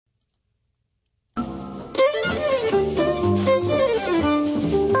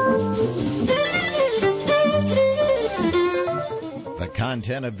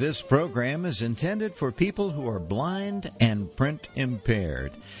content of this program is intended for people who are blind and print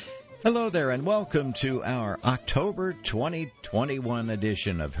impaired. Hello there and welcome to our October 2021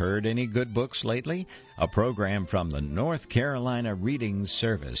 edition of Heard Any Good Books Lately, a program from the North Carolina Reading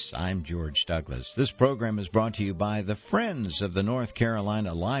Service. I'm George Douglas. This program is brought to you by the Friends of the North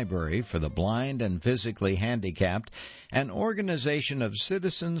Carolina Library for the Blind and Physically Handicapped, an organization of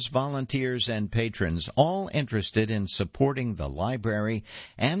citizens, volunteers, and patrons, all interested in supporting the library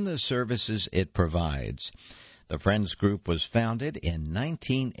and the services it provides. The Friends Group was founded in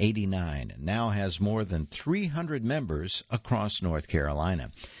 1989 and now has more than 300 members across North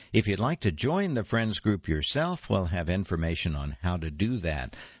Carolina. If you'd like to join the Friends Group yourself, we'll have information on how to do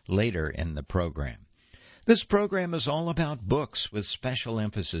that later in the program. This program is all about books with special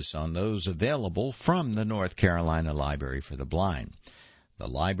emphasis on those available from the North Carolina Library for the Blind. The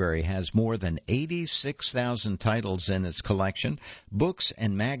library has more than 86,000 titles in its collection. Books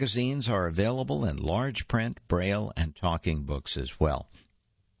and magazines are available in large print, braille, and talking books as well.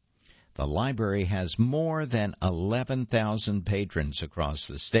 The library has more than 11,000 patrons across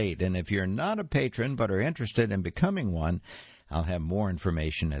the state, and if you're not a patron but are interested in becoming one, I'll have more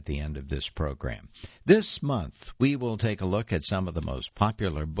information at the end of this program. This month, we will take a look at some of the most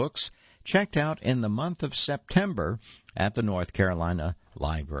popular books checked out in the month of September at the North Carolina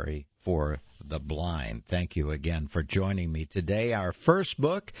Library for the Blind. Thank you again for joining me today. Our first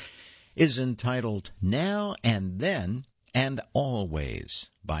book is entitled Now and Then and Always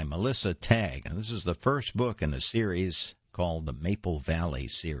by Melissa Tagg. And this is the first book in a series called the Maple Valley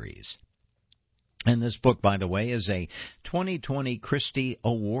series. And this book, by the way, is a 2020 Christie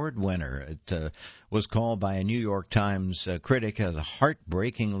Award winner. It was called by a New York Times critic as a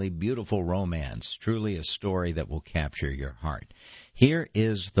heartbreakingly beautiful romance, truly a story that will capture your heart. Here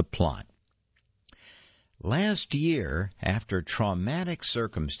is the plot. Last year, after traumatic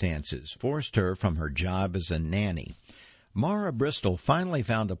circumstances forced her from her job as a nanny, Mara Bristol finally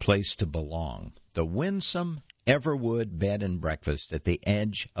found a place to belong, the winsome Everwood Bed and Breakfast at the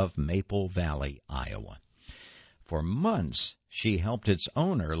edge of Maple Valley, Iowa. For months, she helped its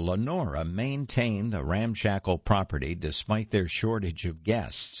owner, Lenora, maintain the ramshackle property despite their shortage of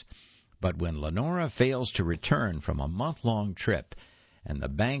guests. But when Lenora fails to return from a month-long trip and the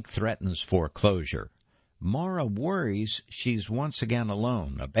bank threatens foreclosure, Mara worries she's once again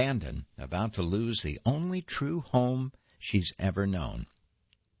alone, abandoned, about to lose the only true home she's ever known.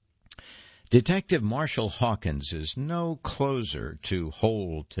 Detective Marshall Hawkins is no closer to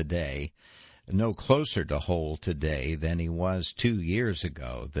whole today than he was 2 years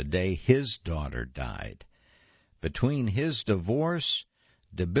ago, the day his daughter died. Between his divorce,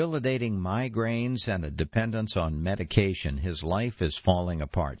 debilitating migraines, and a dependence on medication, his life is falling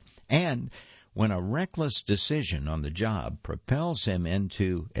apart. And when a reckless decision on the job propels him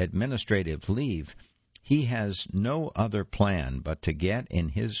into administrative leave, he has no other plan but to get in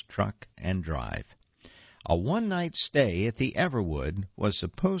his truck and drive. A one-night stay at the Everwood was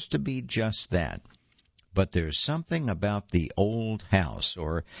supposed to be just that. But there's something about the old house,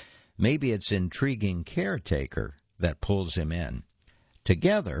 or maybe its intriguing caretaker, that pulls him in.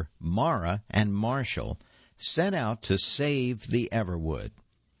 Together, Mara and Marshall set out to save the Everwood.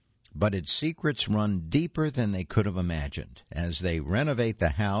 But its secrets run deeper than they could have imagined. As they renovate the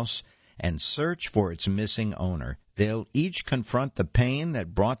house and search for its missing owner, they'll each confront the pain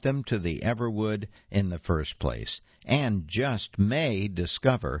that brought them to the Everwood in the first place, and just may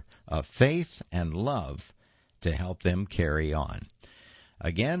discover a faith and love to help them carry on.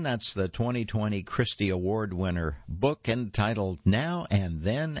 Again, that's the 2020 Christie Award winner book entitled Now and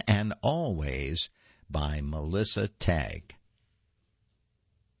Then and Always by Melissa Tagg.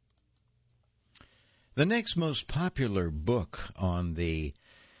 The next most popular book on the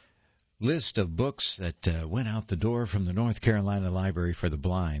list of books that went out the door from the North Carolina Library for the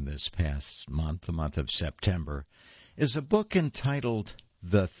Blind this past month, the month of September, is a book entitled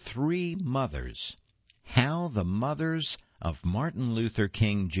The Three Mothers: How the Mothers of Martin Luther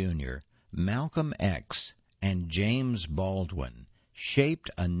King Jr., Malcolm X, and James Baldwin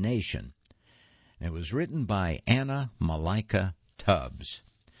Shaped a Nation. It was written by Anna Malika Tubbs.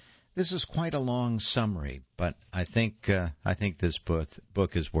 This is quite a long summary, but I think this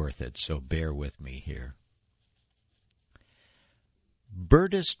book is worth it, so bear with me here.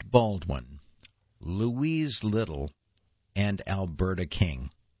 Bertist Baldwin, Louise Little, and Alberta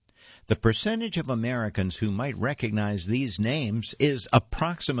King. The percentage of Americans who might recognize these names is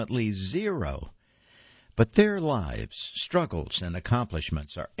approximately 0. But their lives, struggles, and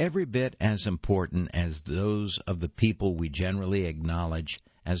accomplishments are every bit as important as those of the people we generally acknowledge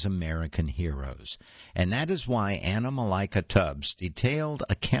as American heroes. And that is why Anna Malika Tubbs' detailed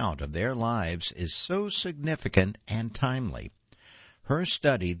account of their lives is so significant and timely. Her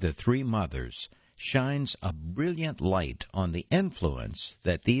study, The Three Mothers, shines a brilliant light on the influence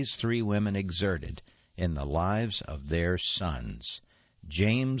that these three women exerted in the lives of their sons,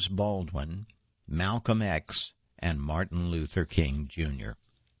 James Baldwin, Malcolm X, and Martin Luther King, Jr.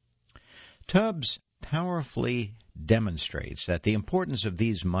 Tubbs powerfully demonstrates that the importance of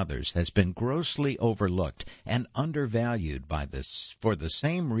these mothers has been grossly overlooked and undervalued for the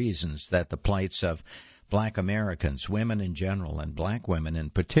same reasons that the plights of Black Americans, women in general, and black women in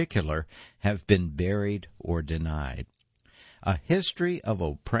particular, have been buried or denied. A history of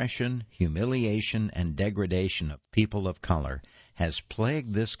oppression, humiliation, and degradation of people of color has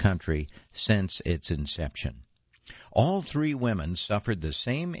plagued this country since its inception. All three women suffered the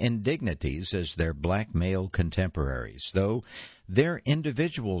same indignities as their black male contemporaries, though their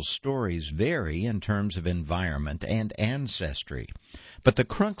individual stories vary in terms of environment and ancestry. But the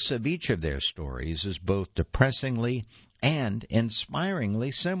crux of each of their stories is both depressingly and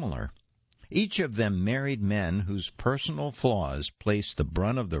inspiringly similar. Each of them married men whose personal flaws placed the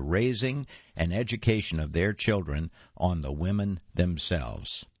brunt of the raising and education of their children on the women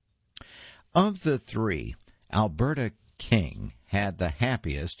themselves. Of the three, Alberta King had the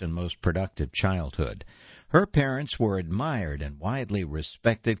happiest and most productive childhood. Her parents were admired and widely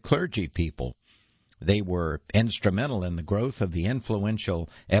respected clergy people. They were instrumental in the growth of the influential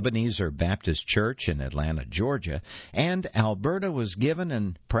Ebenezer Baptist Church in Atlanta, Georgia, and Alberta was given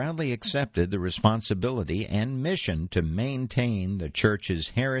and proudly accepted the responsibility and mission to maintain the church's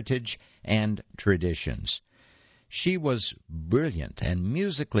heritage and traditions. She was brilliant and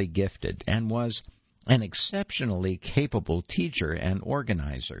musically gifted and was an exceptionally capable teacher and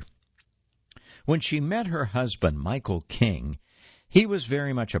organizer. When she met her husband, Michael King, he was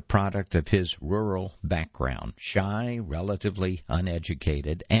very much a product of his rural background, shy, relatively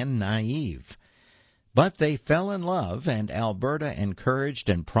uneducated, and naive. But they fell in love, and Alberta encouraged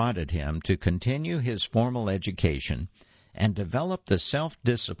and prodded him to continue his formal education and develop the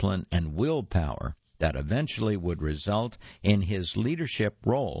self-discipline and willpower that eventually would result in his leadership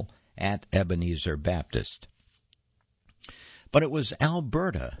role at Ebenezer Baptist. But it was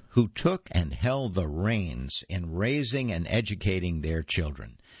Alberta who took and held the reins in raising and educating their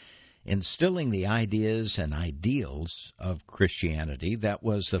children, instilling the ideas and ideals of Christianity that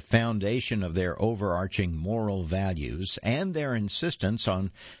was the foundation of their overarching moral values and their insistence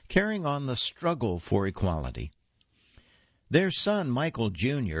on carrying on the struggle for equality. Their son, Michael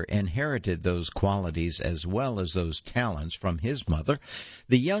Jr., inherited those qualities as well as those talents from his mother.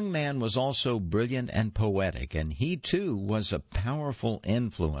 The young man was also brilliant and poetic, and he, too, was a powerful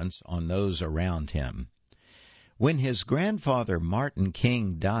influence on those around him. When his grandfather, Martin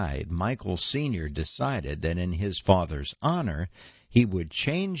King, died, Michael Sr. decided that in his father's honor, he would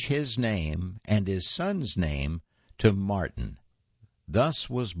change his name and his son's name to Martin. Thus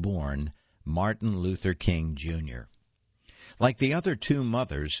was born Martin Luther King, Jr. Like the other two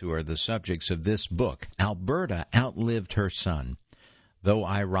mothers who are the subjects of this book, Alberta outlived her son, though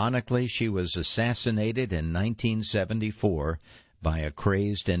ironically she was assassinated in 1974 by a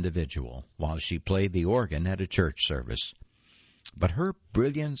crazed individual while she played the organ at a church service. But her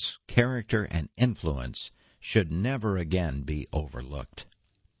brilliance, character, and influence should never again be overlooked.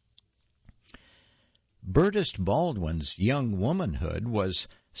 Bertha Baldwin's young womanhood was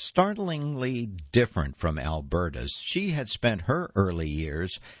startlingly different from Alberta's. She had spent her early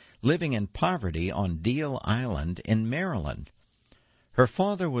years living in poverty on Deal Island in Maryland. Her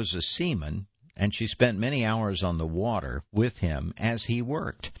father was a seaman, and she spent many hours on the water with him as he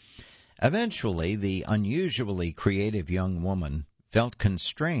worked. Eventually, the unusually creative young woman felt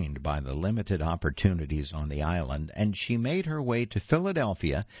constrained by the limited opportunities on the island, and she made her way to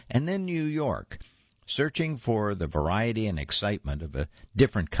Philadelphia and then New York, searching for the variety and excitement of a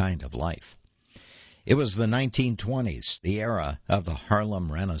different kind of life. It was the 1920s, the era of the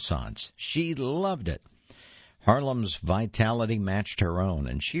Harlem Renaissance. She loved it. Harlem's vitality matched her own,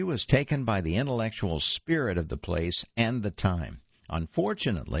 and she was taken by the intellectual spirit of the place and the time.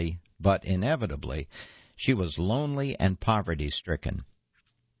 Unfortunately, but inevitably, she was lonely and poverty-stricken.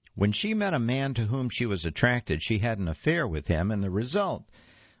 When she met a man to whom she was attracted, she had an affair with him, and the result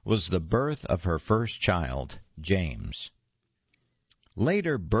was the birth of her first child, James.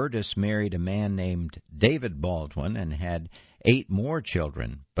 Later, Bertis married a man named David Baldwin and had 8 more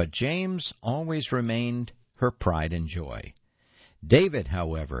children, but James always remained her pride and joy. David,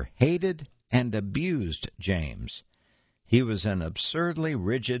 however, hated and abused James. He was an absurdly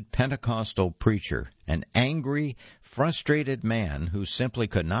rigid Pentecostal preacher, an angry, frustrated man who simply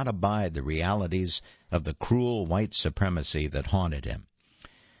could not abide the realities of the cruel white supremacy that haunted him.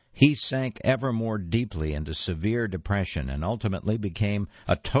 He sank ever more deeply into severe depression and ultimately became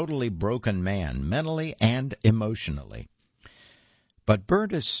a totally broken man, mentally and emotionally. But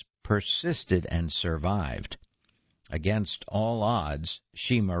Burtis persisted and survived. Against all odds,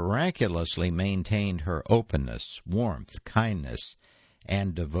 she miraculously maintained her openness, warmth, kindness,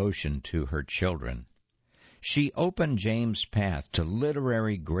 and devotion to her children. She opened James' path to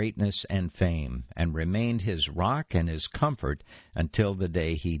literary greatness and fame, and remained his rock and his comfort until the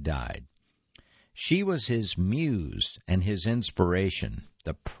day he died. She was his muse and his inspiration,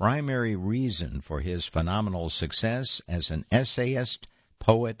 the primary reason for his phenomenal success as an essayist,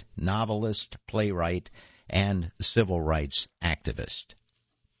 poet, novelist, playwright, and civil rights activist.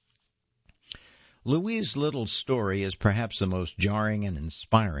 Louise Little's story is perhaps the most jarring and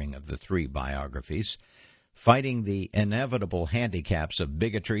inspiring of the three biographies. Fighting the inevitable handicaps of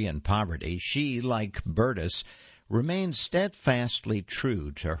bigotry and poverty, she, like Burtis, remained steadfastly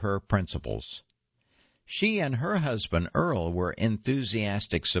true to her principles. She and her husband Earl were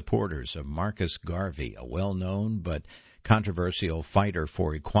enthusiastic supporters of Marcus Garvey, a well-known but controversial fighter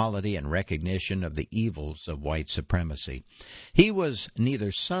for equality and recognition of the evils of white supremacy. He was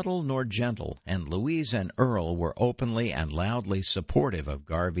neither subtle nor gentle, and Louise and Earl were openly and loudly supportive of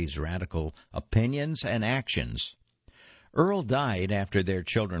Garvey's radical opinions and actions. Earl died after their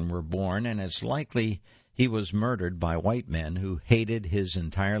children were born, and it's likely he was murdered by white men who hated his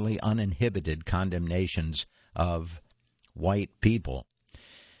entirely uninhibited condemnations of white people.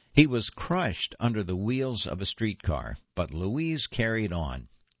 He was crushed under the wheels of a streetcar, but Louise carried on.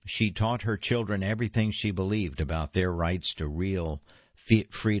 She taught her children everything she believed about their rights to real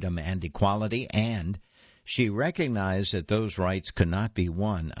freedom and equality, and she recognized that those rights could not be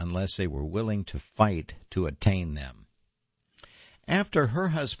won unless they were willing to fight to attain them. After her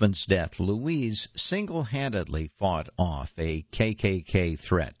husband's death, Louise single-handedly fought off a KKK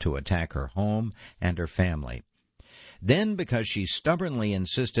threat to attack her home and her family. Then, because she stubbornly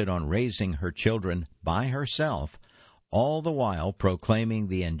insisted on raising her children by herself, all the while proclaiming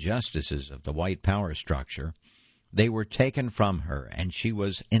the injustices of the white power structure, they were taken from her and she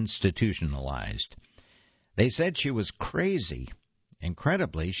was institutionalized. They said she was crazy.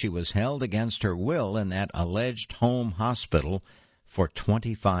 Incredibly, she was held against her will in that alleged home hospital for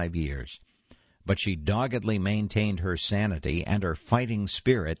 25 years. But she doggedly maintained her sanity and her fighting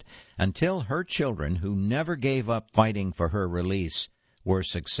spirit until her children, who never gave up fighting for her release, were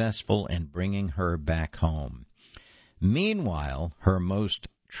successful in bringing her back home. Meanwhile, her most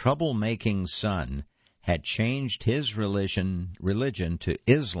troublemaking son had changed his religion to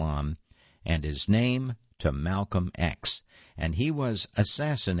Islam and his name to Malcolm X, and he was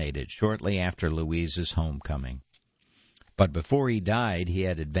assassinated shortly after Louise's homecoming. But before he died, he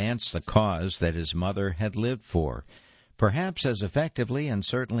had advanced the cause that his mother had lived for, perhaps as effectively and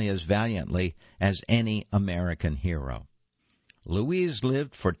certainly as valiantly as any American hero. Louise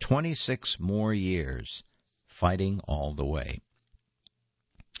lived for 26 more years, fighting all the way.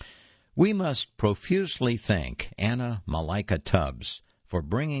 We must profusely thank Anna Malika Tubbs for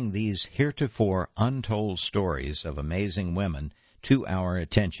bringing these heretofore untold stories of amazing women to our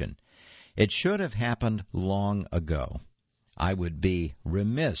attention. It should have happened long ago. I would be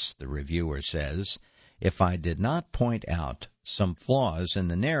remiss, the reviewer says, if I did not point out some flaws in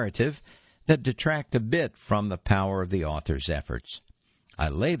the narrative that detract a bit from the power of the author's efforts. I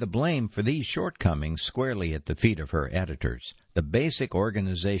lay the blame for these shortcomings squarely at the feet of her editors. The basic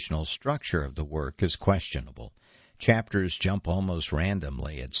organizational structure of the work is questionable. Chapters jump almost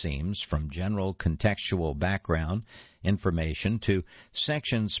randomly, it seems, from general contextual background information to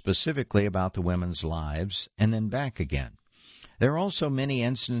sections specifically about the women's lives, and then back again. There are also many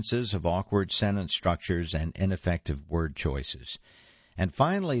instances of awkward sentence structures and ineffective word choices. And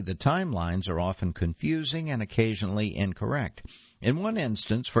finally, the timelines are often confusing and occasionally incorrect. In one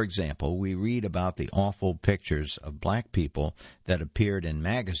instance, for example, we read about the awful pictures of black people that appeared in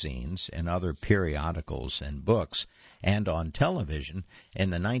magazines and other periodicals and books and on television in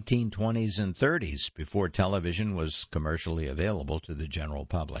the 1920s and 30s, before television was commercially available to the general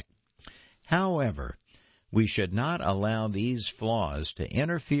public. However, we should not allow these flaws to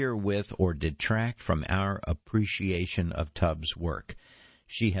interfere with or detract from our appreciation of Tubbs' work.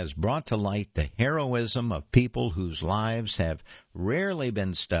 She has brought to light the heroism of people whose lives have rarely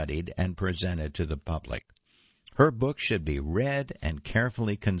been studied and presented to the public. Her book should be read and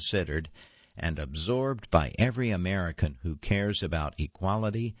carefully considered and absorbed by every American who cares about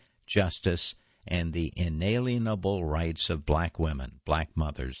equality, justice, and the inalienable rights of black women, black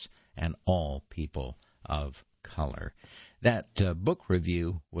mothers, and all people of color. That book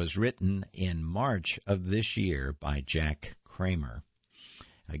review was written in March of this year by Jack Kramer.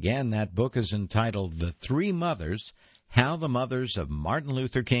 Again, that book is entitled The Three Mothers, How the Mothers of Martin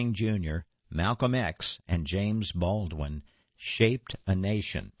Luther King Jr., Malcolm X, and James Baldwin Shaped a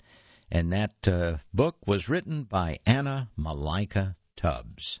Nation. And that book was written by Anna Malika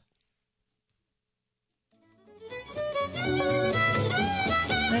Tubbs.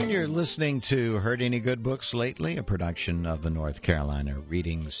 And you're listening to Heard Any Good Books Lately, a production of the North Carolina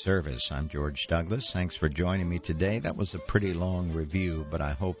Reading Service. I'm George Douglas. Thanks for joining me today. That was a pretty long review, but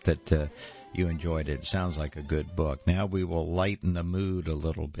I hope that you enjoyed it. It sounds like a good book. Now we will lighten the mood a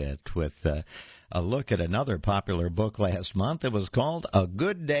little bit with a look at another popular book last month. It was called A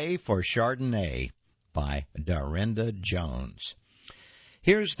Good Day for Chardonnay by Darenda Jones.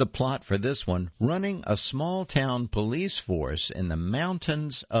 Here's the plot for this one. Running a small-town police force in the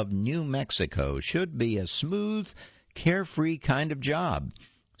mountains of New Mexico should be a smooth, carefree kind of job.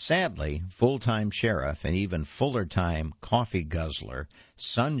 Sadly, full-time sheriff and even fuller-time coffee guzzler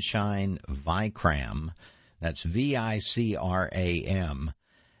Sunshine Vicram, that's V-I-C-R-A-M,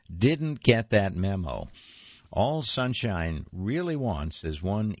 didn't get that memo. All Sunshine really wants is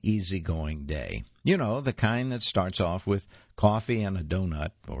one easygoing day. You know, the kind that starts off with coffee and a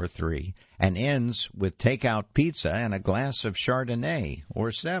donut, or 3, and ends with takeout pizza and a glass of Chardonnay,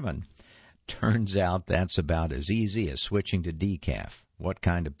 or 7. Turns out that's about as easy as switching to decaf. What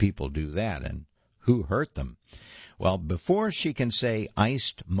kind of people do that, and who hurt them? Well, before she can say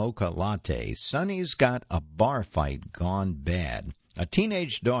iced mocha latte, Sunny's got a bar fight gone bad. A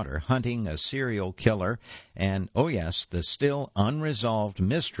teenage daughter hunting a serial killer, and, oh yes, the still unresolved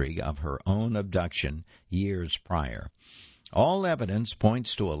mystery of her own abduction years prior. All evidence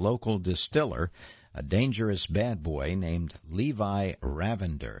points to a local distiller, a dangerous bad boy named Levi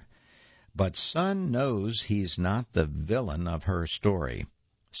Ravender. But Sun knows he's not the villain of her story.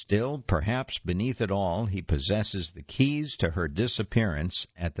 Still, perhaps beneath it all, he possesses the keys to her disappearance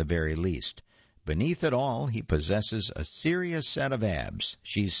at the very least. Beneath it all, he possesses a serious set of abs.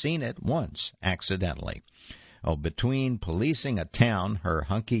 She's seen it once, accidentally. Oh, between policing a town her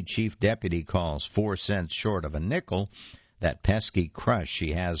hunky chief deputy calls 4 cents short of a nickel, that pesky crush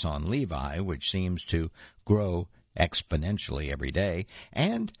she has on Levi, which seems to grow exponentially every day,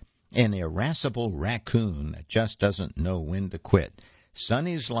 and an irascible raccoon that just doesn't know when to quit,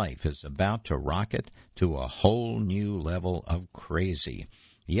 Sunny's life is about to rocket to a whole new level of crazy.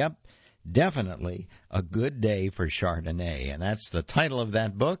 Yep. Definitely A Good Day for Chardonnay, and that's the title of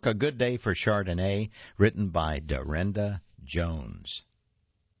that book, A Good Day for Chardonnay, written by Darenda Jones.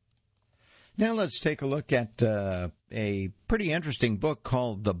 Now let's take a look at a pretty interesting book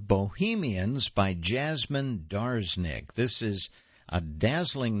called The Bohemians by Jasmine Darznik. This is a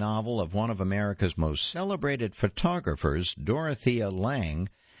dazzling novel of one of America's most celebrated photographers, Dorothea Lange,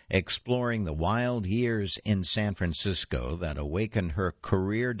 exploring the wild years in San Francisco that awakened her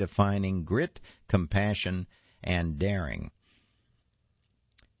career-defining grit, compassion, and daring.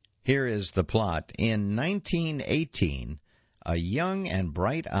 Here is the plot. In 1918, a young and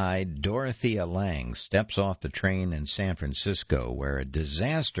bright-eyed Dorothea Lange steps off the train in San Francisco, where a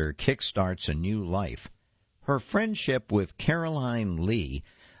disaster kickstarts a new life. Her friendship with Caroline Lee,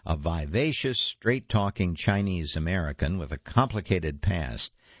 a vivacious, straight-talking Chinese-American with a complicated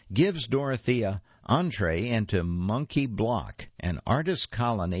past, gives Dorothea entree into Monkey Block, an artist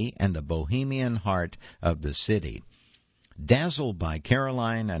colony and the bohemian heart of the city. Dazzled by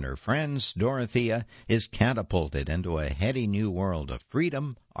Caroline and her friends, Dorothea is catapulted into a heady new world of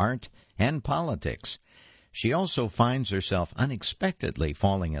freedom, art, and politics. She also finds herself unexpectedly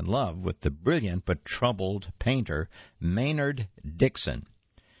falling in love with the brilliant but troubled painter Maynard Dixon.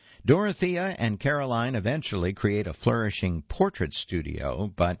 Dorothea and Caroline eventually create a flourishing portrait studio,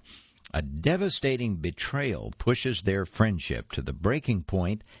 but a devastating betrayal pushes their friendship to the breaking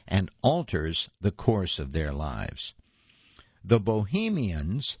point and alters the course of their lives. The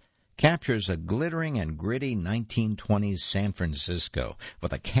Bohemians captures a glittering and gritty 1920s San Francisco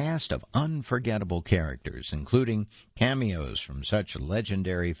with a cast of unforgettable characters, including cameos from such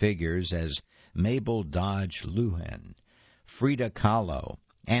legendary figures as Mabel Dodge Luhan, Frida Kahlo,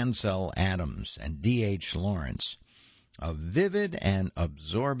 Ansel Adams, and D.H. Lawrence. A vivid and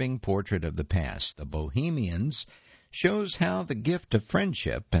absorbing portrait of the past, The Bohemians shows how the gift of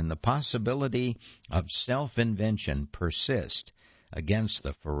friendship and the possibility of self-invention persist against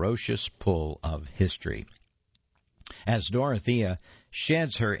the ferocious pull of history. As Dorothea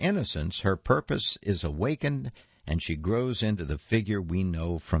sheds her innocence, her purpose is awakened, and she grows into the figure we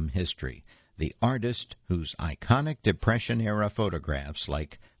know from history, the artist whose iconic Depression-era photographs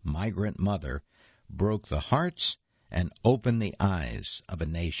like Migrant Mother broke the hearts and opened the eyes of a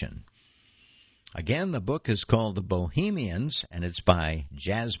nation. Again, the book is called The Bohemians, and it's by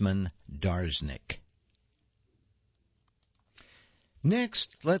Jasmine Darznik.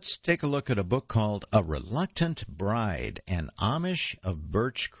 Next, let's take a look at a book called A Reluctant Bride, an Amish of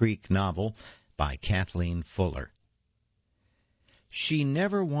Birch Creek novel by Kathleen Fuller. She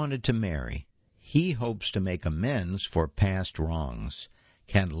never wanted to marry. He hopes to make amends for past wrongs.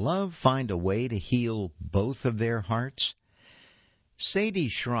 Can love find a way to heal both of their hearts? Sadie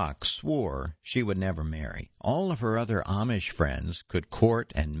Schrock swore she would never marry. All of her other Amish friends could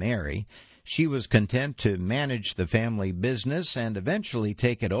court and marry. She was content to manage the family business and eventually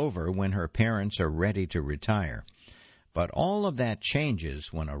take it over when her parents are ready to retire. But all of that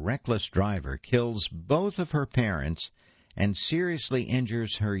changes when a reckless driver kills both of her parents and seriously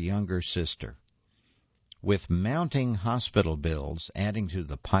injures her younger sister. With mounting hospital bills adding to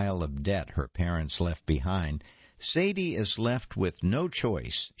the pile of debt her parents left behind, Sadie is left with no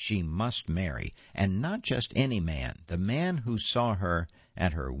choice. She must marry, and not just any man, the man who saw her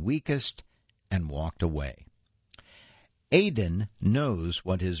at her weakest and walked away. Aidan knows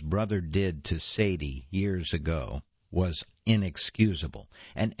what his brother did to Sadie years ago was inexcusable,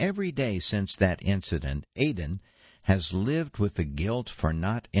 and every day since that incident, Aidan has lived with the guilt for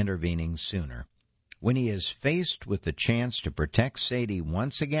not intervening sooner. When he is faced with the chance to protect Sadie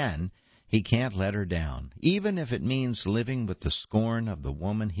once again, he can't let her down, even if it means living with the scorn of the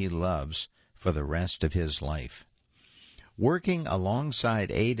woman he loves for the rest of his life. Working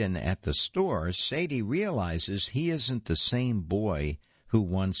alongside Aidan at the store, Sadie realizes he isn't the same boy who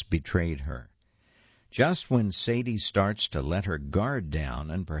once betrayed her. Just when Sadie starts to let her guard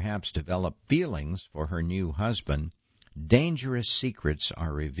down and perhaps develop feelings for her new husband, dangerous secrets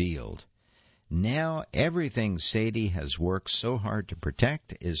are revealed. Now everything Sadie has worked so hard to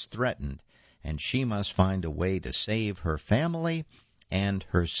protect is threatened, and she must find a way to save her family and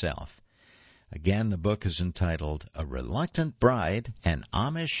herself. Again, the book is entitled A Reluctant Bride, an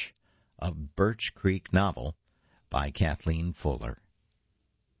Amish of Birch Creek novel by Kathleen Fuller.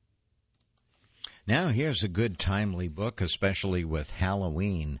 Now here's a good timely book, especially with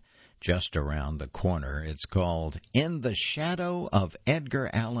Halloween just around the corner. It's called In the Shadow of Edgar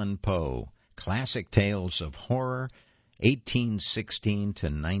Allan Poe, Classic Tales of Horror, 1816 to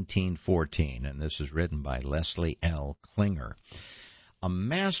 1914, and this is written by Leslie L. Klinger. A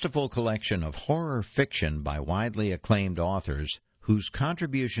masterful collection of horror fiction by widely acclaimed authors whose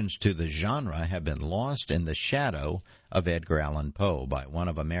contributions to the genre have been lost in the shadow of Edgar Allan Poe by one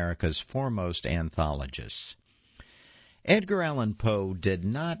of America's foremost anthologists. Edgar Allan Poe did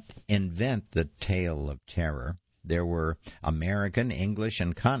not invent the tale of terror. There were American, English,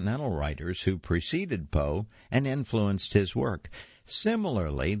 and continental writers who preceded Poe and influenced his work.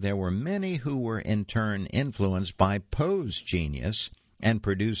 Similarly, there were many who were in turn influenced by Poe's genius and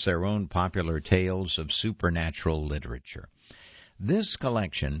produced their own popular tales of supernatural literature. This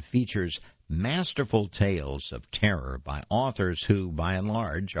collection features masterful tales of terror by authors who, by and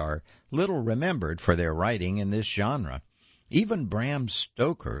large, are little remembered for their writing in this genre. Even Bram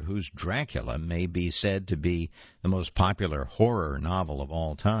Stoker, whose Dracula may be said to be the most popular horror novel of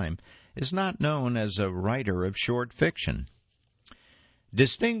all time, is not known as a writer of short fiction.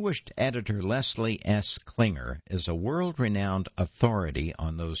 Distinguished editor Leslie S. Klinger is a world-renowned authority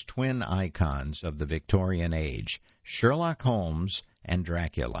on those twin icons of the Victorian age, Sherlock Holmes and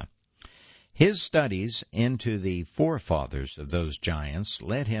Dracula. His studies into the forefathers of those giants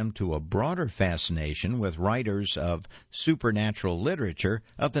led him to a broader fascination with writers of supernatural literature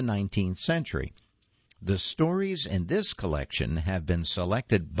of the 19th century. The stories in this collection have been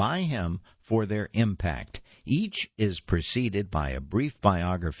selected by him for their impact. Each is preceded by a brief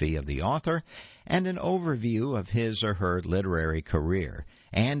biography of the author and an overview of his or her literary career,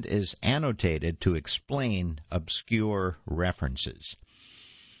 and is annotated to explain obscure references.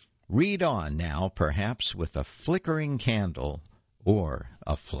 Read on now, perhaps with a flickering candle or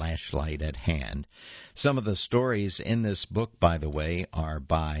a flashlight at hand. Some of the stories in this book, by the way, are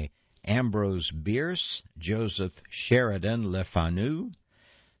by Ambrose Bierce, Joseph Sheridan Le Fanu,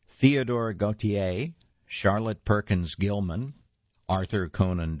 Theodore Gautier, Charlotte Perkins Gilman, Arthur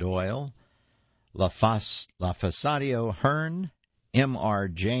Conan Doyle, Lafasadio Hearn, M.R.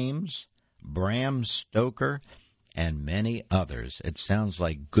 James, Bram Stoker, and many others. It sounds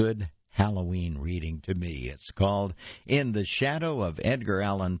like good Halloween reading to me. It's called In the Shadow of Edgar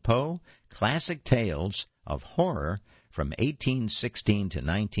Allan Poe, Classic Tales of Horror from 1816 to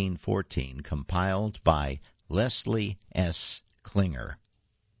 1914, compiled by Leslie S. Klinger.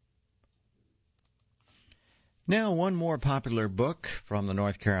 Now, one more popular book from the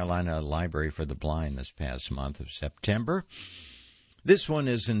North Carolina Library for the Blind this past month of September. This one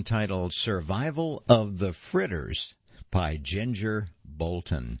is entitled Survival of the Fritters by Ginger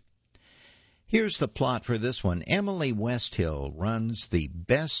Bolton. Here's the plot for this one. Emily Westhill runs the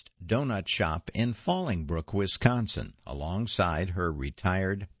best donut shop in Fallingbrook, Wisconsin, alongside her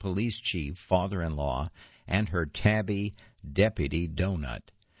retired police chief father-in-law and her tabby deputy donut.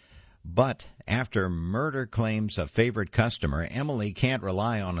 But after murder claims a favorite customer, Emily can't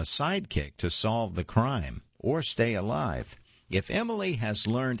rely on a sidekick to solve the crime or stay alive. If Emily has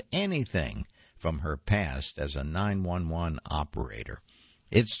learned anything from her past as a 911 operator,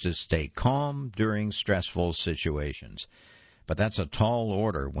 it's to stay calm during stressful situations. But that's a tall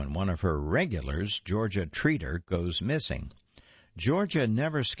order when one of her regulars, Georgia Treater, goes missing. Georgia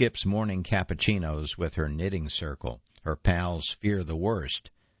never skips morning cappuccinos with her knitting circle. Her pals fear the worst,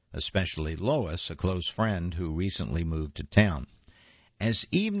 especially Lois, a close friend who recently moved to town. As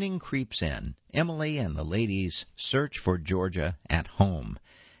evening creeps in, Emily and the ladies search for Georgia at home,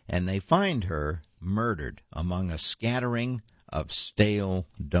 and they find her murdered among a scattering of stale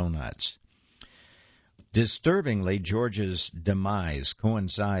donuts. Disturbingly, Georgia's demise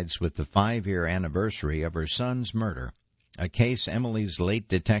coincides with the 5-year anniversary of her son's murder, a case Emily's late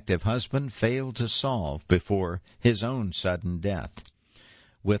detective husband failed to solve before his own sudden death.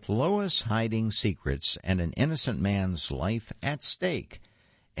 With Lois hiding secrets and an innocent man's life at stake,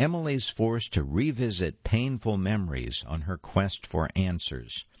 Emily's forced to revisit painful memories on her quest for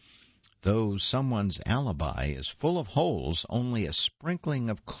answers. Though someone's alibi is full of holes, only a sprinkling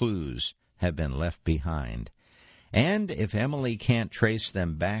of clues have been left behind. And if Emily can't trace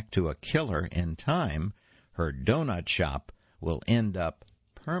them back to a killer in time, her donut shop will end up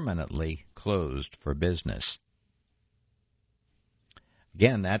permanently closed for business.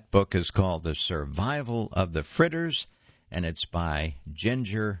 Again, that book is called The Survival of the Fritters, and it's by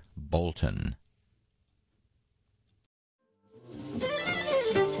Ginger Bolton.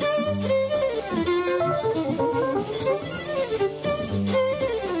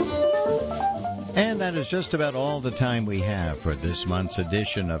 And that is just about all the time we have for this month's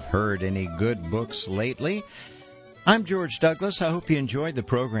edition of Heard Any Good Books Lately. I'm George Douglas. I hope you enjoyed the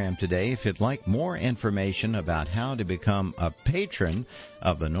program today. If you'd like more information about how to become a patron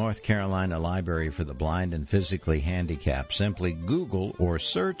of the North Carolina Library for the Blind and Physically Handicapped, simply Google or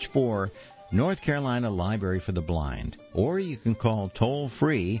search for North Carolina Library for the Blind, or you can call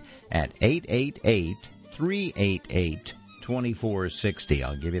toll-free at 888-388-2460.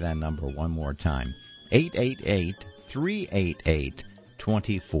 I'll give you that number one more time,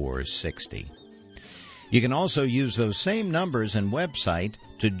 888-388-2460. You can also use those same numbers and website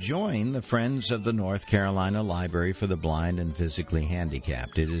to join the Friends of the North Carolina Library for the Blind and Physically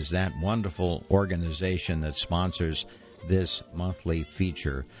Handicapped. It is that wonderful organization that sponsors this monthly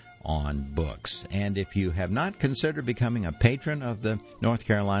feature on books. And if you have not considered becoming a patron of the North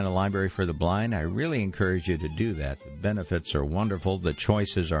Carolina Library for the Blind, I really encourage you to do that. The benefits are wonderful. The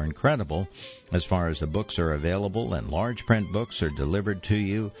choices are incredible as far as the books are available, and large print books are delivered to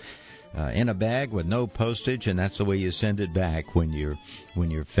you in a bag with no postage, and that's the way you send it back when you're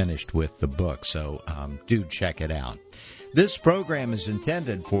finished with the book. So do check it out. This program is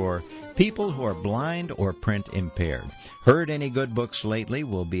intended for people who are blind or print impaired. Heard Any Good Books Lately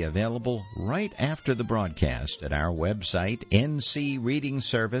will be available right after the broadcast at our website,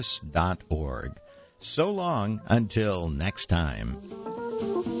 ncreadingservice.org. So long until next time.